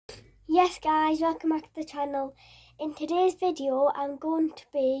Yes guys, welcome back to the channel. In today's video I'm going to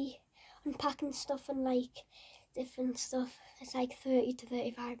be unpacking stuff and like different stuff. It's like 30 to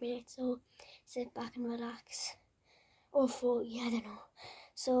 35 minutes, so sit back and relax. Or 40, I don't know.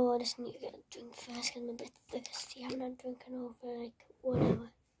 So I just need to get a drink first because I'm a bit thirsty. I'm not drinking over like 1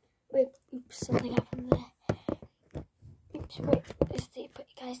 hour. Wait, oops, something happened there. Oops, wait, let's see, put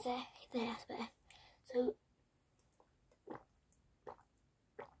you guys there. There, that's better. So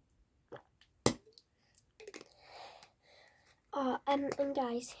and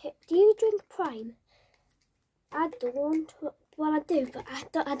guys, do you drink Prime? I don't. Well, I do, but I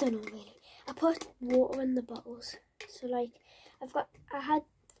don't know really. I put water in the bottles, so like I've had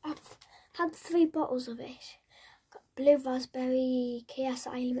 3 bottles of it. Got blue raspberry,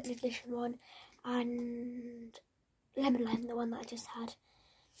 KSI limited edition one, and lemon lime, the one that I just had.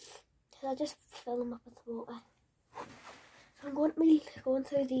 So I just fill them up with water. So I'm going to be going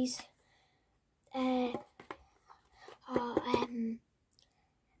through these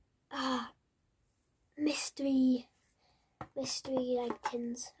mystery like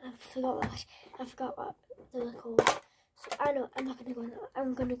tins. I forgot what they were called. So I know I'm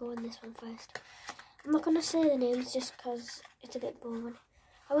gonna go in this one first. I'm not gonna say the names just because it's a bit boring.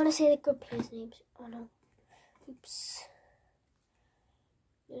 I want to say the good players' names. Oh no, oops.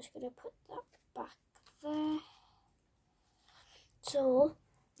 I'm just gonna put that back there. So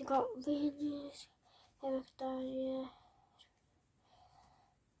you got Venus, Eric Dyer,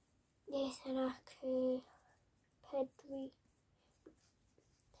 Nathan Ake, Pedri,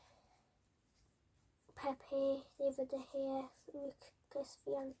 Pepe, David De Gea, Lucas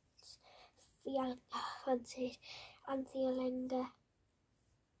Anthony Alenga,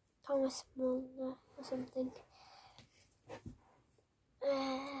 Thomas Muller or something,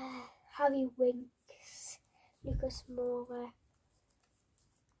 Harry Winks, Lucas Moura,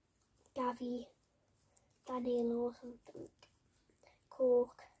 Gavi, Danilo or something,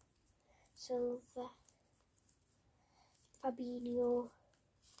 Cork, Silva, Fabinho,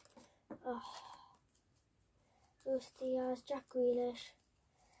 Luis Diaz, Jack Grealish,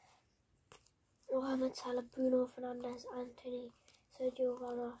 Mohamed Salah, Bruno Fernandes, Anthony, Sergio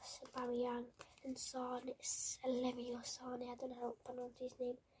Ramos, Aubameyang, and Sane, Lemmy or Sane, I don't know how to pronounce his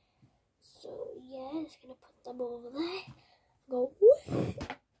name. So yeah, just gonna put them over there. Go,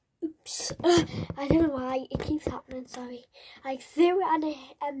 oops, I don't know why it keeps happening. Sorry, I threw it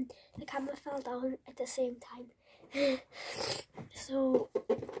and the camera fell down at the same time. So,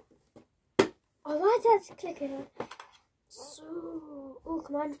 why did I click it? So, oh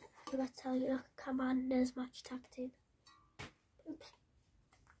come on, I forgot to tell you. Look, Commanders match tactic. Oops.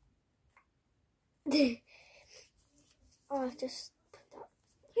 Oh, I've just put that.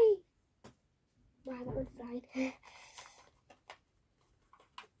 Wow, that went fine.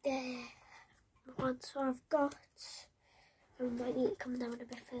 There. So I've got, I might need to come down a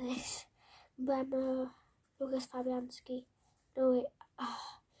bit for this. Bremer, Lucas Fabianski. No wait.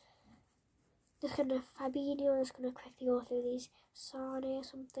 Just gonna Fabinho. Just gonna quickly go through these. Sane or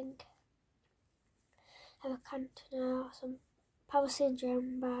something. Have a Cantona or some Paris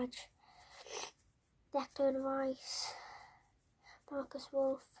Saint-Germain badge. Declan Rice, Marcus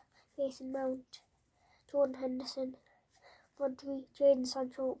Wolf, Mason Mount, Jordan Henderson, Rodri, Jadon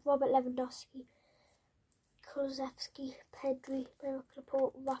Sancho, Robert Lewandowski, Kulusevski, Pedri, Maverick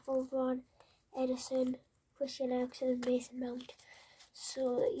Laporte, Rafael Varane, Edison, Christian Eriksen, and Mason Mount.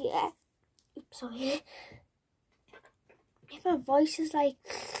 So yeah, oops, sorry. If my voice is like,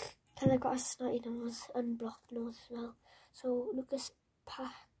 because I've got a snotty nose and blocked nose as well. So Lucas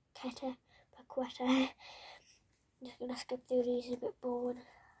Paqueta. I'm just gonna skip through these, a bit boring.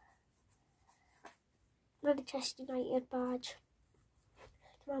 Manchester United badge.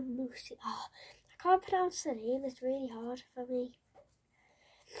 Moosey. Oh, I can't pronounce the name, it's really hard for me.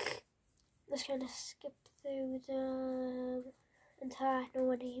 Just gonna skip through the entire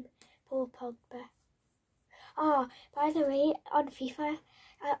name. Paul Pogba. Oh, by the way, on FIFA,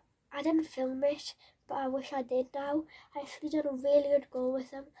 I didn't film it, but I wish I did now. I actually did a really good goal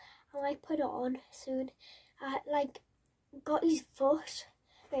with him. I might put it on soon. I got his foot,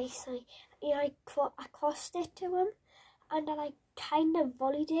 basically. I crossed it to him, and I kind of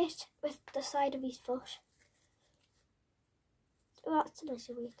volleyed it with the side of his foot. Oh, that's a nice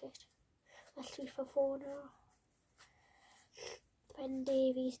wicket. That's 3 for 4 now. Ben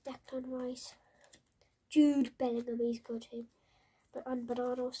Davies, Declan Rice, Jude Bellingham, he's good too. And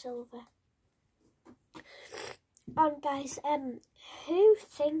Bernardo Silva. And guys, who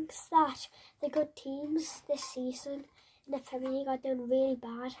thinks that the good teams this season in the Premier League are doing really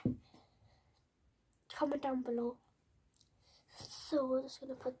bad? Comment down below. So we're just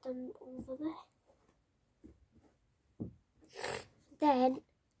going to put them over there. Then,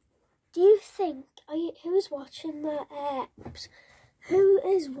 do you think, who's watching who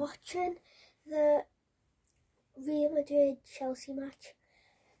is watching the Real Madrid-Chelsea match?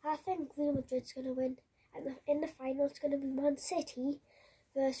 I think Real Madrid's going to win. And in the final, it's going to be Man City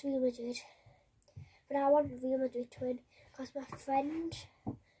versus Real Madrid. But I want Real Madrid to win because my friend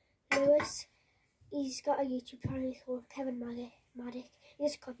Lewis, he's got a YouTube channel called Kevin Maddock. He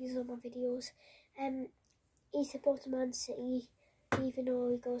just copies all my videos. He supports Man City even though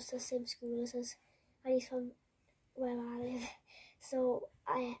he goes to the same school as us. And he's from where I live. So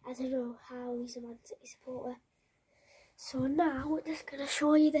I don't know how he's a Man City supporter. So now we're just going to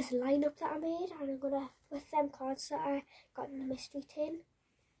show you this lineup that I made, and I'm going to, with them cards that I got in the mystery tin,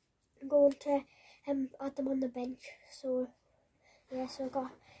 I'm going to add them on the bench. So yeah, so I've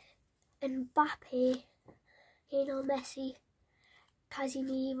got Mbappe, Messi,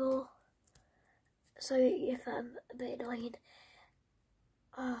 Casemiro, sorry if I'm a bit annoying,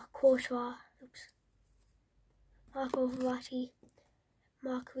 Courtois, Marco Verratti,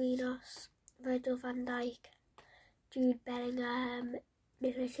 Marquinhos, Virgil van Dijk, Jude Bellingham,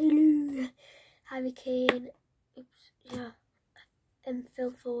 Nicolas Hulou, Harry Kane,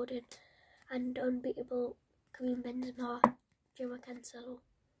 Phil Foden, and unbeatable Karim Benzema, Joao Cancelo,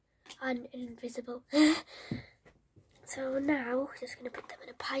 and Invisible. So now, just going to put them in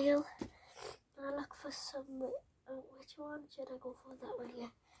a pile, and I look for some, which one should I go for? That one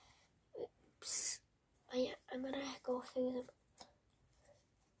here. Oops. I'm going to go through them.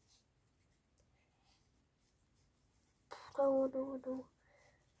 No.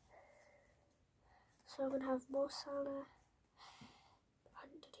 So I'm going to have Mo Salah,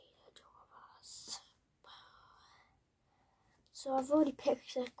 so I've already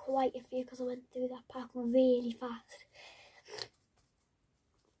picked quite a few because I went through that pack really fast.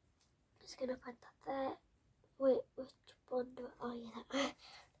 Just going to put that there. Wait, which one do I? Oh yeah, that.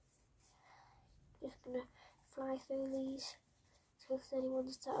 Just going to fly through these. So if there's any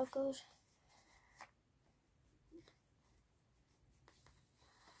ones that are good.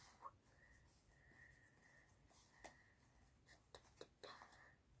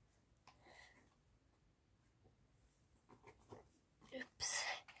 Oops.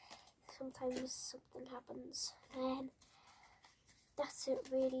 Sometimes something happens. Then that's it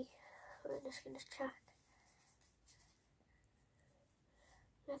really. I'm just going to check.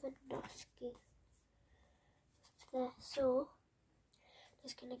 Lewandowski. There. So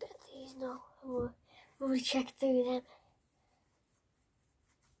just going to get these now. We'll check through them.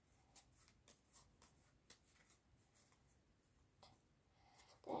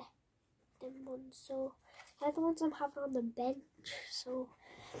 There. Them ones. So they're the ones I'm having on the bench. So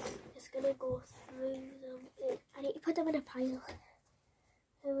just going to go through them. I need to put them in a pile.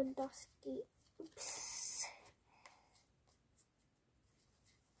 Lewandowski. Oops.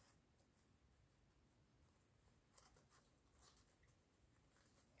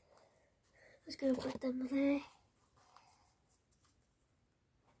 Just going to put them there.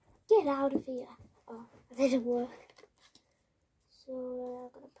 Get out of here. Oh, it didn't work. So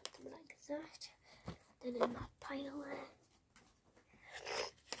I'm going to put them like that. Then in that pile there.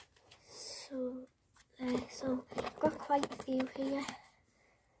 So there. So I've got quite a few here.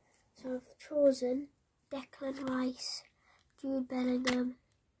 So I've chosen Declan Rice, Jude Bellingham,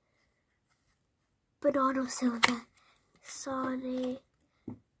 Bernardo Silva, Sane,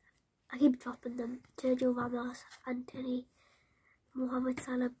 I keep dropping them, Sergio Ramos, Antony, Mohamed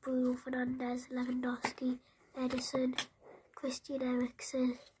Salah, Bruno Fernandes, Lewandowski, Edison, Christian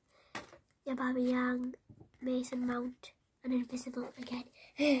Eriksen, Aubameyang, Mason Mount, and Invisible again.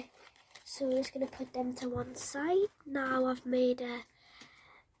 So we're just going to put them to one side. Now I've made a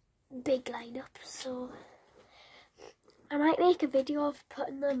big lineup, so I might make a video of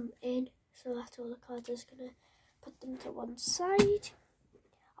putting them in. So that's all the cards. I'm just going to put them to one side.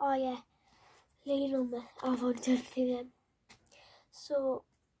 Oh yeah, Lionel Messi. I've already done through them. So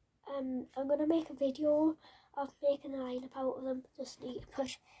I'm going to make a video of making a lineup out of them. Just need to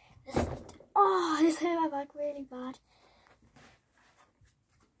push this. Oh, this hurt my back really bad.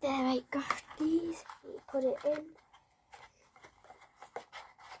 There I got these. Put it in.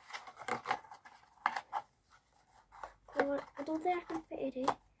 Come on, I don't think I can fit it in.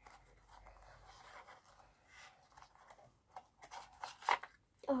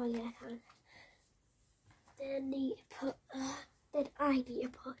 Oh yeah, I can. Then need to put. Then I need to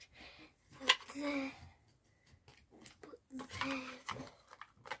put there. Put there.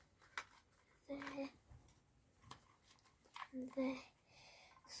 There. And there.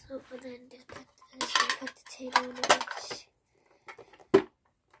 So and then just put the table on the edge.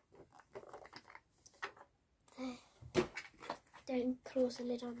 then close the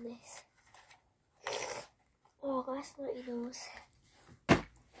lid on this. Oh, that's not those.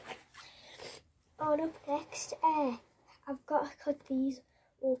 Oh, and up next, I've got to cut these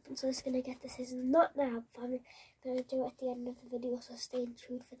open, so I'm just going to get the scissors. Not now, but I'm going to do it at the end of the video, so stay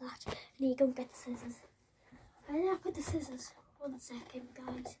tuned for that. I need to go get the scissors. I need to put the scissors. 1 second,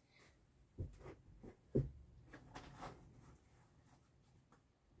 guys.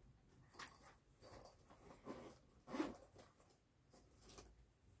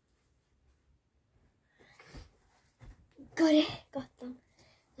 Got it, got them.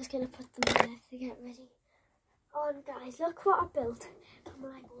 Just gonna put them there to get ready. Oh, and guys, look what I built from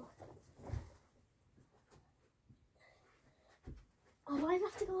Lego. Oh, I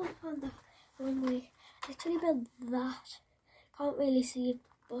have to go on the wrong way. I literally built that. Can't really see it,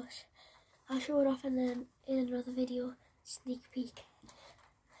 but I'll show it off and then in another video, sneak peek.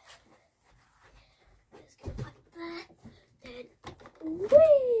 Just gonna put that, then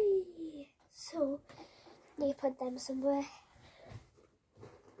whee! So, you put them somewhere.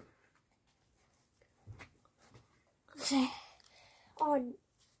 On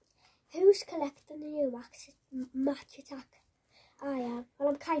who's collecting the new Match Attack? I am. Well,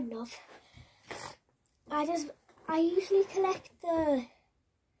 I'm kind of. I usually collect the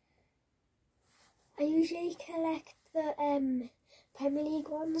Premier League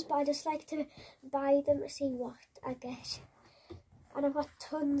ones, but I just like to buy them to see what I get. And I've got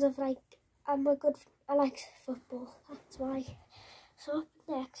tons of I like football, that's why. So up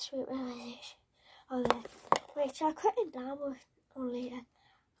next, wait, where is it? Oh, there. Wait, shall I cut it down or later?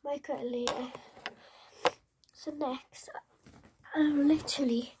 Might cut it later. So next, I'm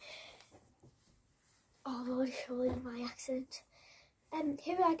literally, I've already shown you my accent.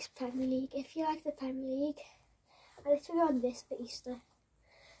 Who likes Premier League? If you like the Premier League, I literally got this for Easter.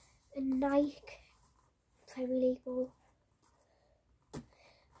 A Nike Premier League ball.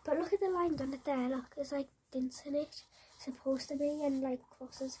 But look at the lines on it there, look, there's like dints in it, supposed to be, and like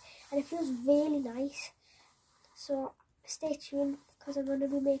crosses, and it feels really nice. So stay tuned, because I'm going to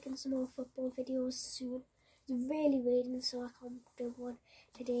be making some more football videos soon. It's really raining, so I can't do one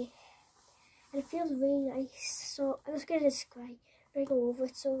today. And it feels really nice, so I'm just going to describe, go over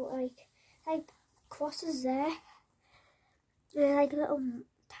it. So like crosses there, they're like little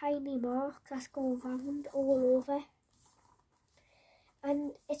tiny marks that go around all over.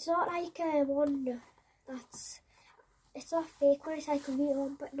 And it's not like one it's not fake one, it's like a real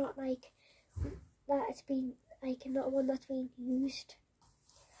one, but not like that it's been, like not one that's been used.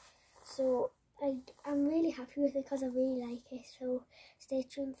 So I'm really happy with it because I really like it, so stay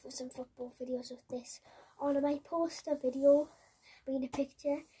tuned for some football videos of this. On I might post a video, a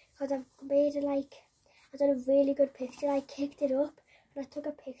picture, because I've made I've done a really good picture. I kicked it up and I took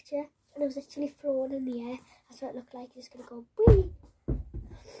a picture and it was literally floating in the air. That's what it looked like. It's going to go whee!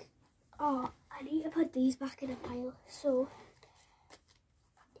 Oh, I need to put these back in a pile. So,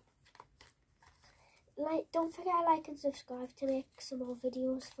 don't forget to like and subscribe to make some more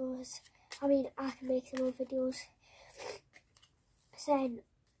videos for us. I mean, I can make some more videos. Then,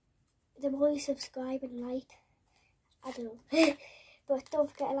 the more you subscribe and like, I don't know. But don't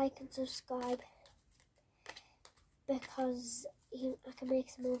forget to like and subscribe, because I can make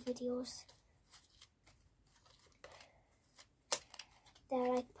some more videos.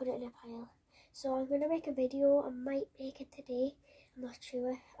 There, I put it in a pile. So I'm going to make a video. I might make it today, I'm not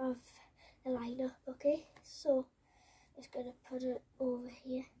sure, of the lineup, okay? So I'm just going to put it over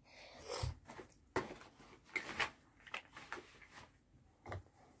here.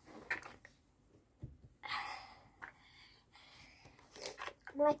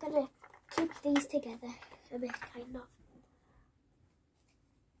 I'm like going to keep these together a bit, kind of.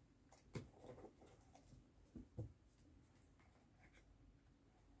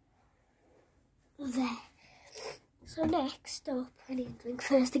 There. So next up, I need to drink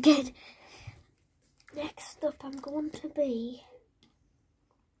first again. Next up, I'm going to be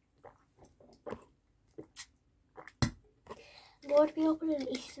opening an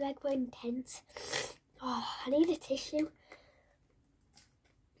Easter egg by Intense. Oh, I need a tissue.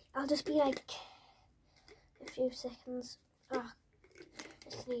 I'll just be like a few seconds. Oh,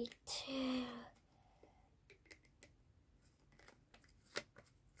 just need to.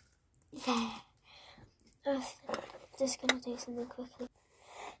 There. I'm just gonna do something quickly.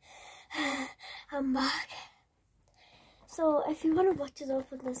 I'm back. So if you want to watch us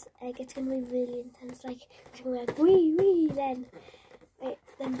open this egg, it's gonna be really intense. Like it's gonna be like wee wee. Then like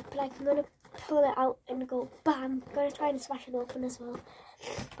I'm gonna pull it out and go bam. I'm gonna try and smash it open as well.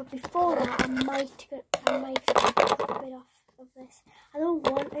 But before that, I might take a bit off of this. I don't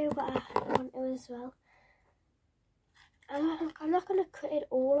want to, but I want to as well. I'm not going to cut it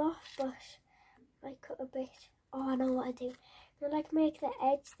all off, but I might cut a bit. Oh, I know what I do. I like make the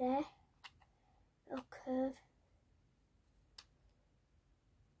edge there a curve.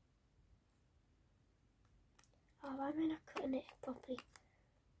 Oh, why am I not cutting it properly?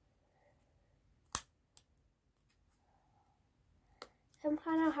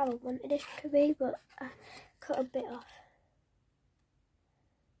 Somehow I know how I wanted it to be, but I cut a bit off.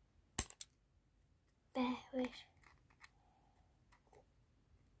 There, wait.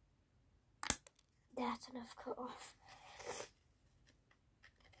 That's enough cut off.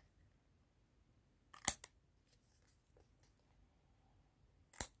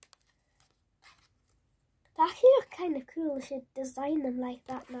 They actually look kind of cool. I should design them like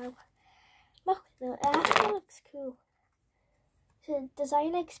that now. Look, though, it actually looks cool. Should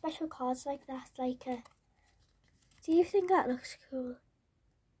design like special cards like that, like a... Do you think that looks cool?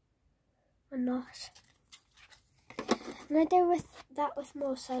 Or not? I'm going to do with that with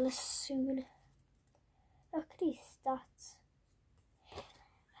more Silas soon. Look at these stats.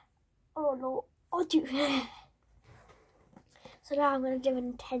 Oh no, oh dude. So now I'm going to do an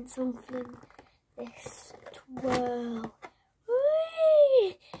intense one for this twirl.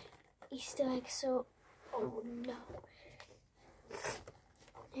 Whee! Easter egg, so, oh no.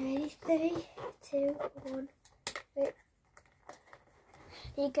 You ready? 3, 2, 1. Wait.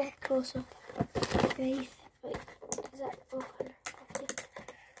 You get close up. Wait, is that open?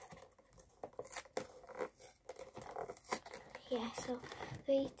 Yeah, so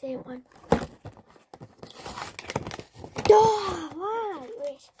 3, 2, 1. Oh, wow,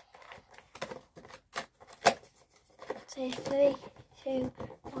 wait. So 3, 2,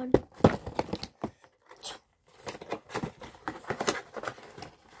 1.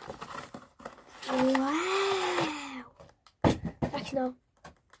 Wow. Actually, no.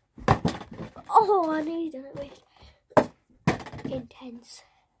 Oh, I nearly done it. Wait. Intense.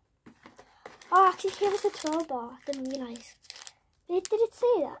 Oh, actually, here was a 12 bar. I didn't realise. Did it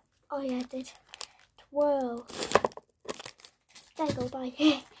say that? Oh, yeah, it did. Twirl. There you go, bye.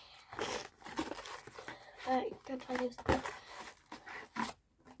 Alright, go try this.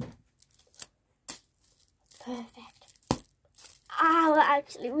 Perfect. Ow, that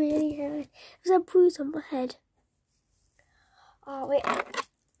actually really hurt. There's a bruise on my head. Oh, wait.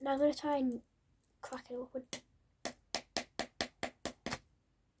 Now I'm going to try and crack it open.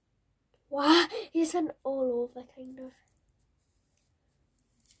 Wow, he just went all over, kind of.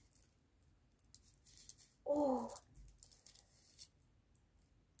 Oh.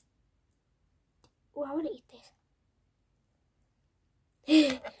 Oh, I want to eat this.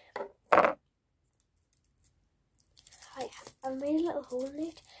 I've made a little hole in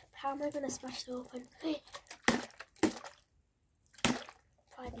it. How am I going to smash it open?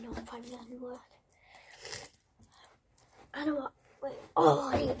 Probably not. Probably doesn't work. I know what. Wait.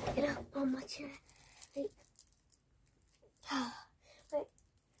 Oh, I need to get up on my chair. Wait. Wait.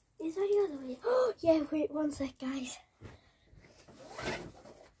 Is there any other way? Oh, yeah. Wait 1 sec, guys.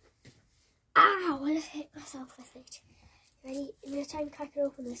 Ow! I just hit myself with it. Ready? I'm going to try and crack it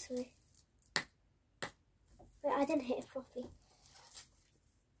open this way. Wait, I didn't hit it properly.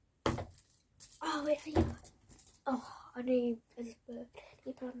 Oh, wait, are you? Oh, I knew I just burped.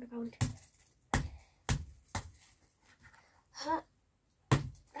 You put it on the ground. Huh?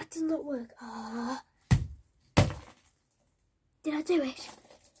 That does not work. Ah. Did I do it?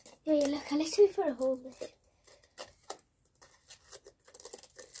 Yeah, look, I literally put a hole in it.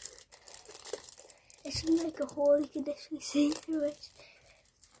 It's like a hole, you can literally see through it.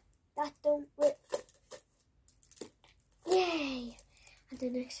 That don't work. Yay! I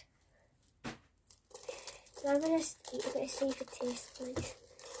done it. Now I'm going to eat a bit to see if it tastes nice.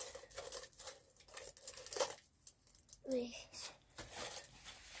 Wait.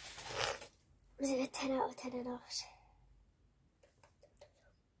 Is it a 10 out of 10 or not?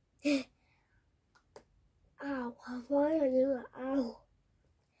 Ow, why are you doing that? Ow.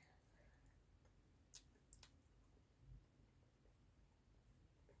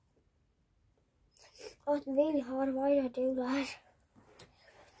 Oh, it's really hard. Why did I do that?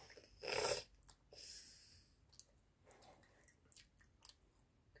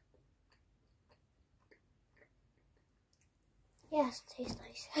 Yes, it tastes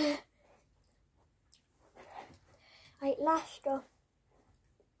nice. Right, last up,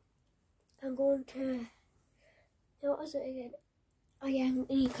 I'm going to... What was it again? Oh yeah, I'm going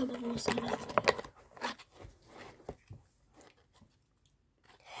to eat a couple more salad.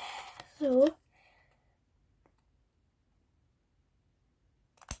 So...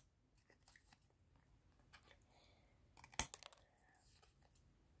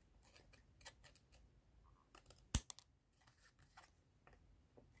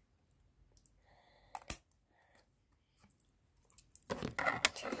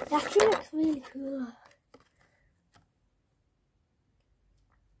 It actually looks really cool.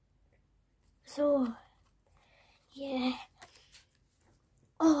 So, yeah.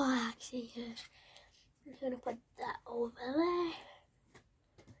 Oh, I actually heard. I'm going to put that over there.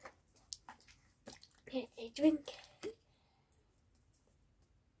 Get a drink.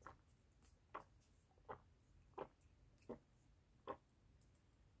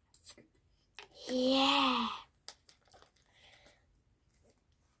 Yeah.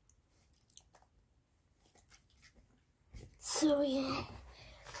 So, yeah.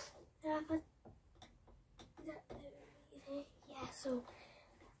 Now I put that there. Yeah, so.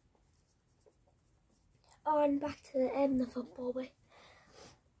 On back to the football bit.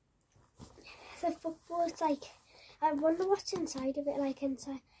 The football is like, I wonder what's inside of it, like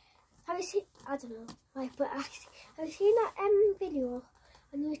inside. Have you seen, I don't know, like, but actually, have you seen that video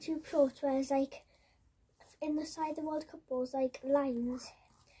on YouTube Shorts where it's like, in the side of the World Cup balls, like lines,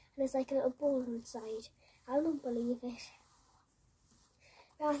 and there's like a little ball inside. I don't believe it.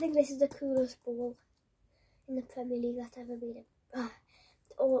 But I think this is the coolest ball in the Premier League that's ever been,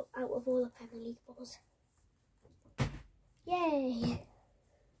 all out of all the Premier League balls. Yay!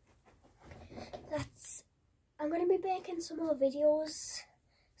 I'm going to be making some more videos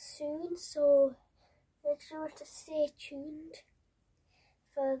soon, so make sure to stay tuned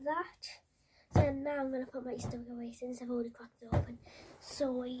for that. So now I'm going to put my stomach away since I've already cracked it open.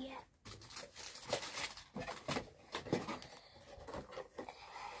 So yeah.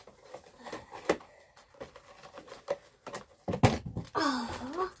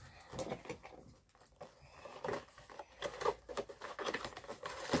 Oh.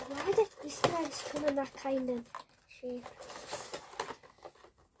 Why did these legs come in that kind of shape?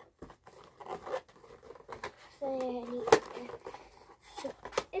 So yeah, I need to shut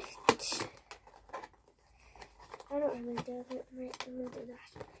it. I don't really do it, right? I'm gonna do that.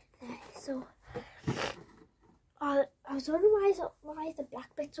 There. So I was wondering why the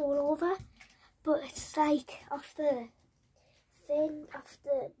black bit's all over, but it's like off the thing, off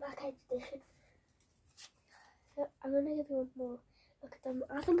the back edition. So I'm gonna give you one more look at them.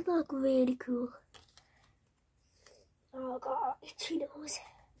 I think they look really cool. Oh god, itchy nose.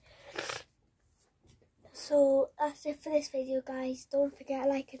 So that's it for this video, guys. Don't forget to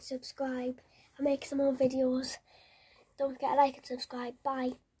like and subscribe. I make some more videos. Don't forget to like and subscribe.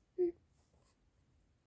 Bye.